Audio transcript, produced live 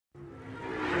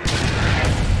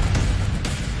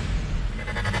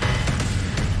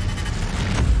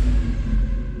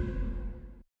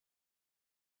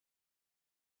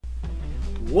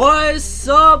What's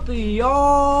up, y'all?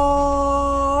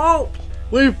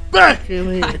 We're back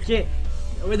in here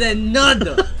with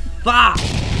another Fox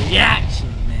reaction,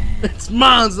 man. It's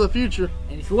Mine's the Future.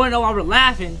 And if you want to know why we're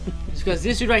laughing, it's because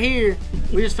this dude right here,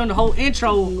 we just filmed the whole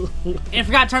intro and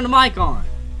forgot to turn the mic on.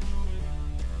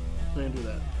 I didn't do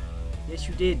that. Yes,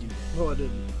 you did do that. No, I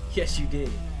didn't. Yes, you did.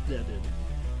 Yeah, I did.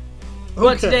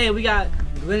 But today we got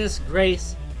Glennis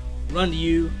Grace, Run to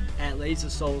You at Ladies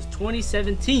of Souls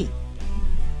 2017.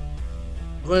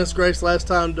 Glennis Grace last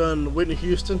time done Whitney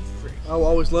Houston. I Will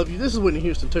Always Love You. This is Whitney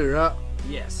Houston too, right?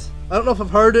 Yes. I don't know if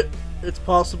I've heard it. It's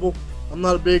possible. I'm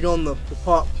not big on the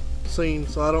pop scene,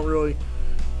 so I don't really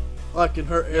like in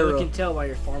her era. We can tell by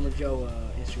your Farmer Joe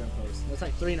Instagram post. That's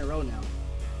like 3 in a row now.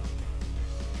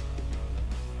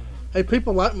 Hey,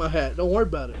 people like my hat. Don't worry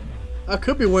about it. I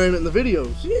could be wearing it in the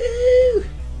videos. Woo!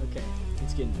 Okay,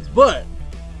 let's get into this. But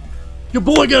your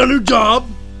boy got a new job.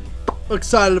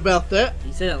 Excited about that.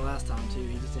 He said that last time too.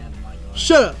 He just didn't have the mic on.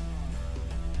 Shut up.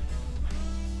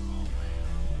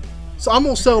 So I'm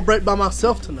gonna celebrate by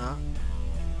myself tonight,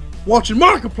 watching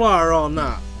Markiplier all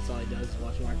night. That's all he does is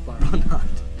watch Markiplier all night.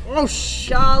 Oh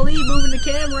golly, moving the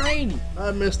camera, ain't he?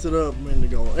 I messed it up a minute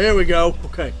ago. There we go.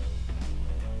 Okay.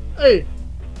 Hey,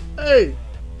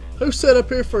 who sat up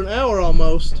here for an hour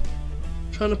almost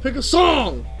trying to pick a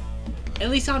song? At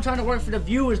least I'm trying to work for the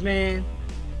viewers, man.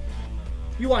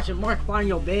 You watching Markiplier in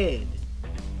your bed.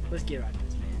 Let's get right to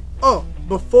this, man. Oh,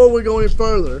 before we go any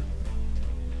further,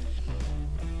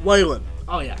 Waylon.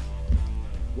 Oh yeah,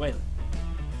 Waylon.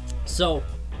 So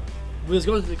we was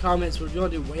going through the comments. We're going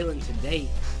to do Waylon today,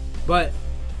 but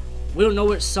we don't know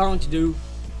which song to do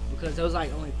because there was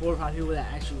like only 4 or 5 people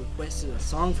that actually requested a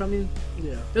song from him.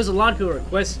 Yeah, there's a lot of people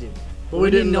requested it, but we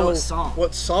didn't know what song.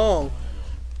 What song?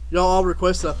 Y'all all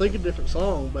requested, I think, a different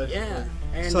song, basically. Yeah,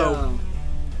 and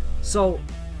so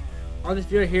on this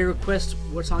video here, request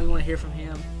what song you want to hear from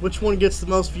him. Which one gets the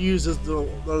most views is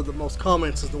the most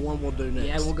comments is the one we'll do next.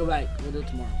 Yeah, we'll go back. We'll do it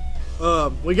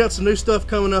tomorrow. We got some new stuff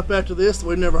coming up after this that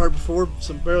we've never heard before.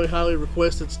 Some fairly highly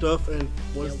requested stuff. And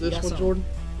what is this one, Jordan?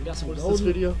 We got some What's golden.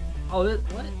 this video? Oh,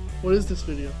 what? What is this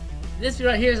video? This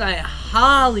video right here is a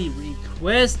highly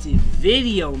requested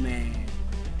video, man.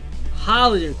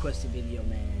 Highly requested video,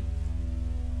 man.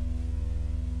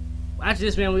 After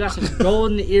this, man, we got some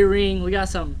golden earring. We got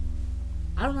some.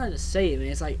 I don't know how to say it, man.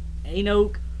 It's like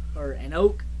Anouk or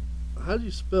Anouk. How do you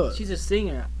spell it? She's a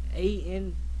singer.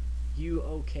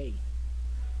 A-N-U-O-K.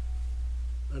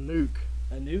 Anouk.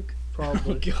 Anouk?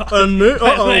 Probably. Oh, God. Anouk.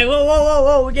 Wait,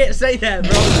 whoa. We can't say that,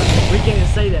 bro. We can't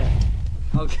say that.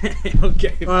 Okay.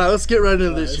 Alright, let's get right into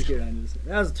this. Let's get right into this.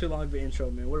 That was too long of an intro,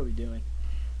 man. What are we doing?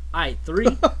 Alright,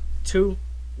 3, 2,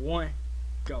 1,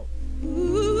 go.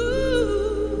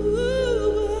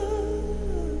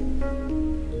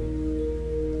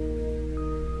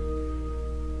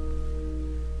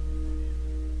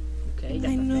 Okay, got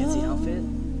the fancy outfit.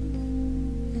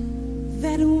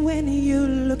 That when you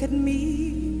look at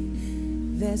me,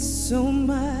 there's so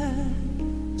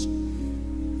much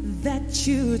that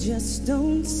you just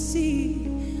don't see.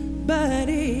 But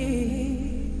if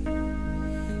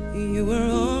you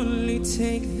will only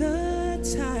take the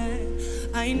time,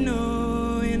 I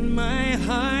know in my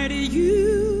heart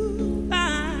you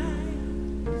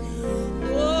find.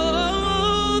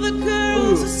 Oh, the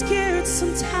girls are scared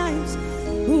sometimes,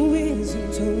 who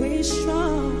isn't always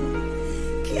strong.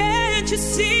 Can't you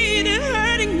see they're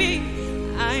hurting me?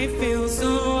 I feel so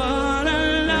all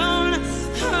alone.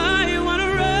 I wanna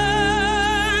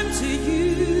run to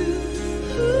you.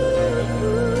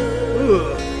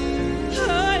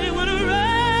 I wanna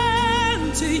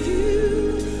run to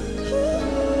you.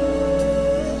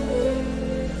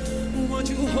 Won't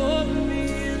you hold me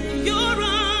in your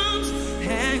arms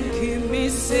and keep me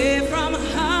safe from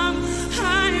harm?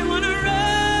 I wanna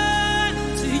run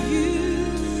to you.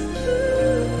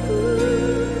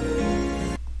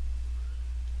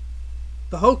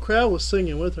 The whole crowd was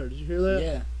singing with her. Did you hear that?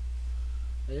 Yeah.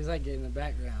 There's like in the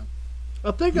background.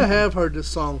 I think I have heard this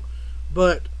song,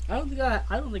 but I don't think I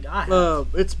have.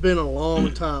 it's been a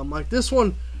long time. Like this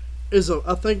one is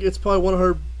I think it's probably one of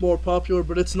her more popular,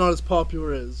 but it's not as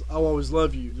popular as I'll Always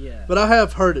Love You. Yeah. But I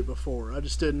have heard it before. I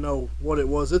just didn't know what it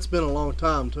was. It's been a long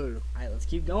time too. Alright, let's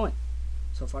keep going.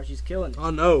 So far she's killing it.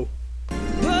 I know.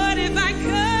 But if I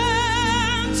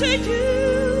come to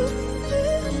you,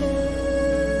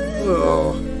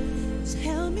 Oh.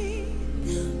 tell me,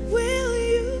 will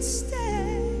you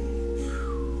stay?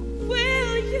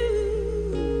 Will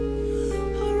you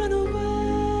run away?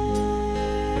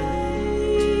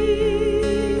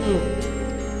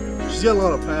 She's got a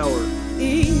lot of power.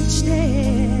 Each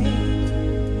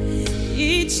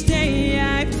day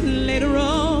I played a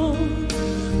role.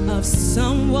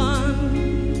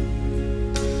 someone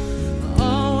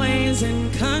always in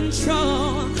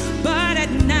control, but at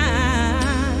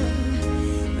night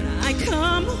when I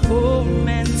come home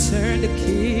and turn the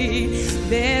key,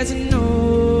 there's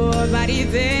nobody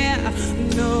there,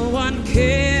 no one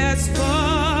cares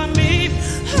for me.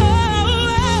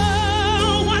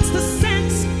 Oh, what's the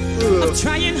sense of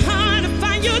trying hard to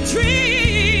find your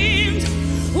dreams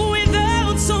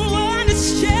without someone to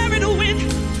share it with?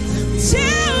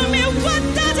 Tell me, what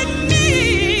does it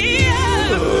mean?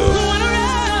 I wanna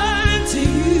run to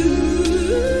you.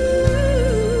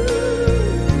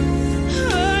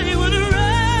 I wanna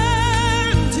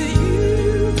run to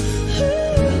you.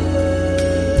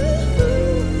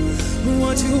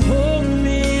 Won't you hold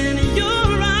me in your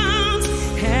arms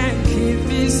and keep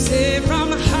me safe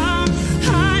from harm?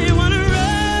 I wanna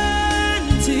run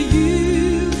to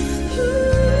you.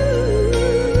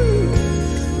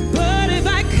 But if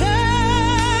I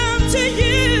come to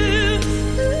you,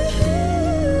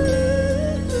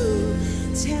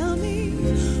 tell me,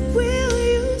 will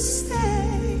you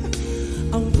stay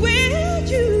or will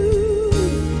you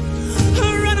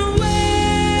run away?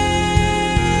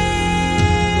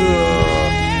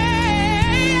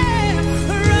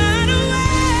 Run away.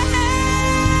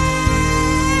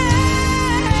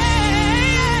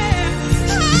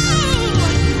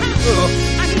 Oh,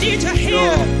 I need your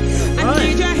hand. I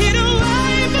need your hand to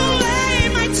wipe away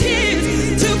my tears,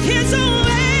 to kiss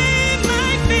away my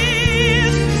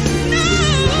fears. No,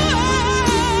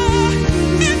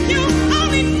 if you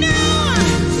only knew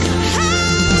how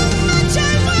much I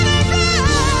wanna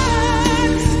run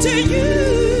to you.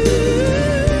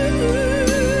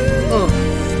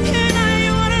 And I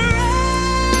wanna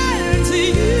run to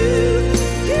you.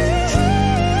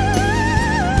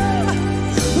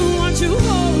 Won't you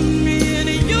hold me in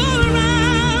your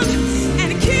arms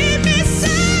and keep me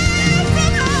safe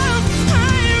from harm? I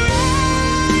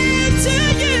run to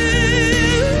you.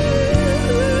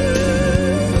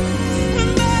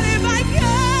 But if I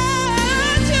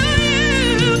come to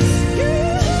you,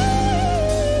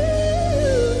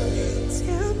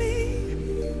 tell me,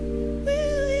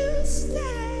 will you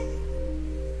stay?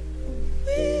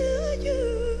 Will you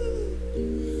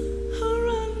run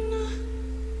away?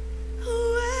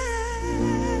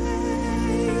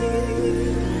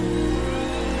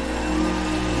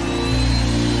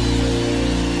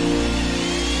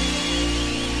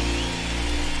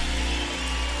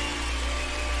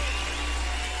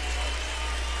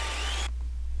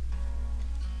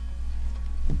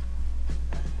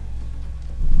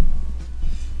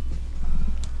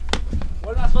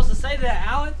 What am I supposed to say to that,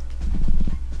 Alan?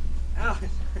 Alan,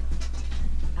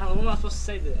 Alan, what am I supposed to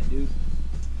say to that, dude?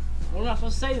 What am I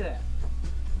supposed to say to that?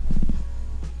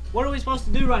 What are we supposed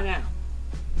to do right now?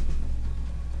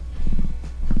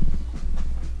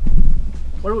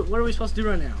 What are we supposed to do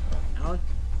right now, Alan?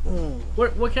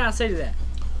 What can I say to that?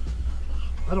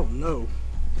 I don't know.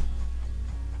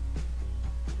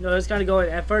 You know, it's kind of going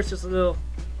at first just a little.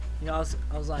 You know,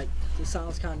 I was like, this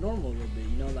sounds kind of normal a little bit.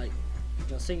 You know, like,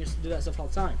 you know, singers do that stuff all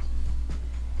the time.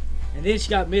 And then she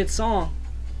got mid song,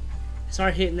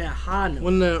 started hitting that high note.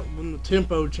 When the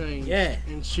tempo changed, Yeah.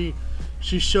 and she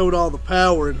showed all the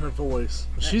power in her voice.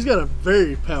 She's got a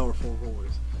very powerful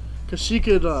voice, cause she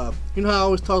could, you know how I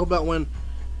always talk about when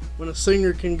a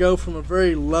singer can go from a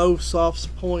very low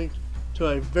soft point to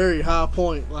a very high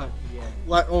point,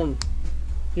 like on,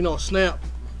 you know, a snap,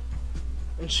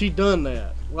 and she done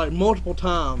that like multiple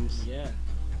times. Yeah.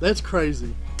 That's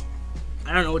crazy.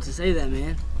 I don't know what to say to that,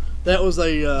 man. That was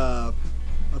a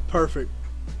perfect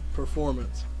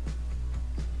performance.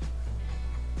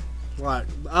 Like,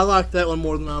 I like that one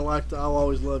more than I liked I'll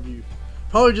Always Love You.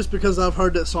 Probably just because I've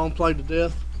heard that song played to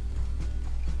death.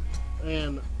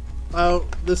 And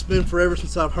this has been forever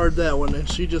since I've heard that one, and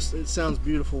it sounds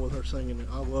beautiful with her singing it.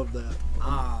 I love that.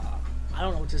 I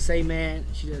don't know what to say, man.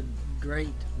 She did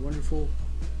great, wonderful.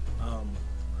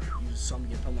 You just saw me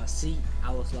get up on my seat.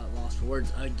 I was like lost for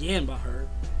words again by her.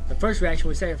 The first reaction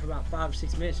we sat for about 5 or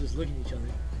 6 minutes just looking at each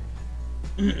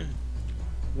other.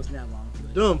 Wasn't that long.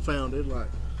 But. Dumbfounded, like.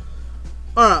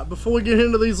 Alright, before we get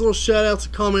into these little shout outs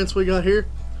and comments we got here,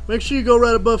 make sure you go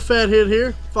right above Fathead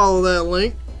here, follow that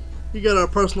link. You got our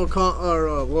personal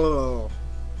hold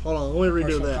on, let me redo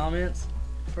Personal that. comments,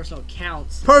 personal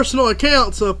accounts. Personal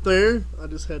accounts up there. I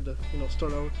just had to,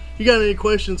 start over. You got any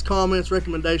questions, comments,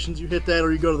 recommendations, you hit that,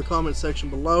 or you go to the comment section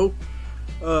below.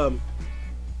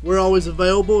 We're always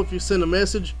available if you send a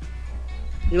message.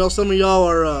 Some of y'all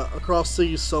are across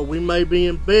seas, so we may be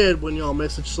in bed when y'all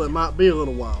message, so it might be a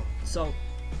little while. So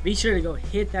be sure to go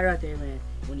hit that right there, man.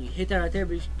 When you hit that right there,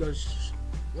 go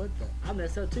what the? I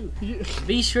messed up too. Yeah.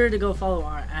 Be sure to go follow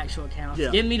our actual accounts.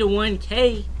 Yeah. Get me to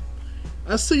 1K.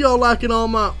 I see y'all liking all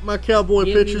my cowboy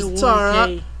Give me pictures. the It's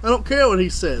alright. 1K. I don't care what he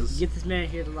says. Get this man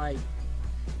here to like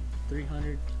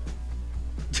 300.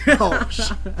 Oh,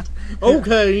 shit.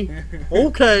 Okay.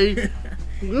 Okay.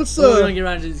 Let's We're gonna get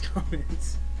around to these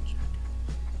comments.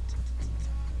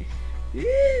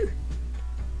 Woo.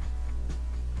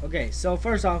 Okay, so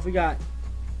first off, we got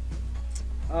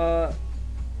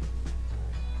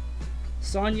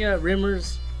Sonia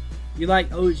Rimmers. You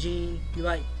like OG? You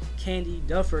like Candy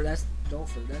Duffer? That's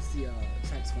Dulfer. That's the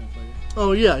saxophone player.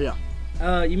 Oh yeah.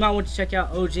 You might want to check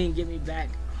out OG and Get Me Back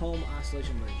Home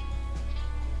Isolation version.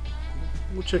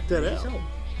 We'll check that out. So,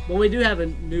 but we do have a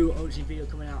new OG video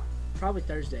coming out probably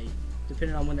Thursday,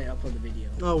 depending on when they upload the video.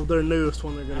 Oh, their newest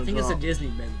one they're gonna I think drop. it's a Disney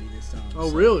melody this time. Oh,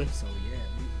 really? So yeah,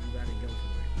 you gotta go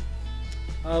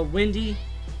for it. Wendy,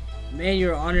 man,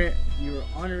 you're honorary.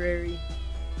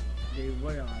 Dude,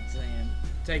 what am I saying?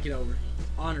 Take it over.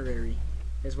 Honorary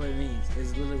is what it means.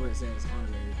 It's literally what it says.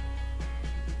 Honorary.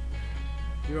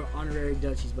 You're honorary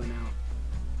Dutchies by now.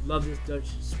 Love this Dutch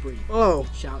spree. Oh,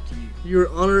 Shout to you. you're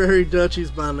honorary Dutchies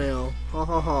by now. Ha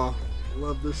ha ha.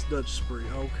 Love this Dutch spree.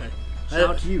 Okay.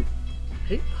 Shout to you.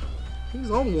 He's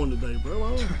on one today, bro.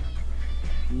 I don't-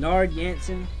 Nard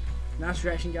Jansen. Nice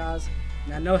reaction, guys.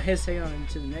 Now, no hesitating on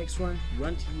to the next one.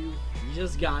 Run to you. You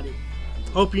just got it.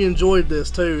 Hope you enjoyed this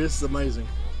too. This is amazing.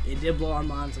 It did blow our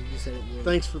minds like you said it would.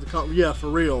 Thanks for the yeah, for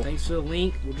real. Thanks for the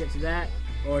link. We'll get to that.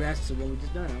 Or that's the one we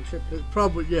just done. I'm tripping. It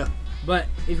probably yeah. But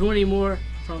if you want any more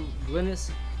from Glennis,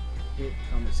 hit the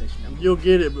comment section down below. You'll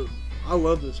get it, but I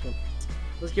love this one.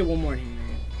 Let's get one more in here,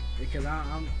 man. Because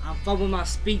I'm fumbling my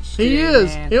speech. He today,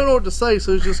 is. Man. He don't know what to say,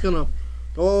 so he's just gonna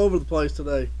go all over the place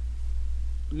today.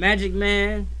 Magic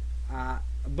Man, a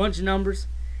bunch of numbers.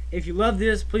 If you love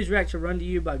this, please react to "Run to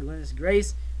You" by Glennis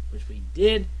Grace, which we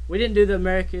did. We didn't do the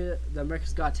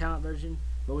America's Got Talent version,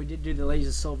 but we did do the Ladies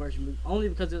of Soul version, only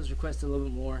because it was requested a little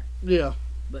bit more. Yeah.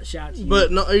 But shout out to you.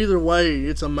 But no, either way,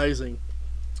 it's amazing.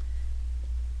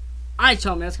 Alright,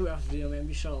 y'all, man. That's gonna be off the video, man.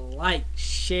 Be sure to like,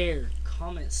 share,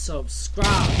 comment,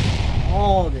 subscribe,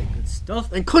 all that good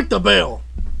stuff. And click the bell.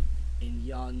 And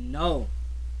y'all know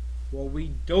what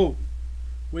we do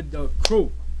with the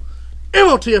crew.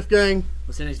 MOTF gang.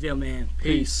 We'll see you next video, man.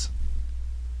 Peace.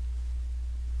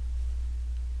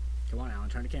 Come on, Alan.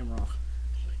 Turn the camera off.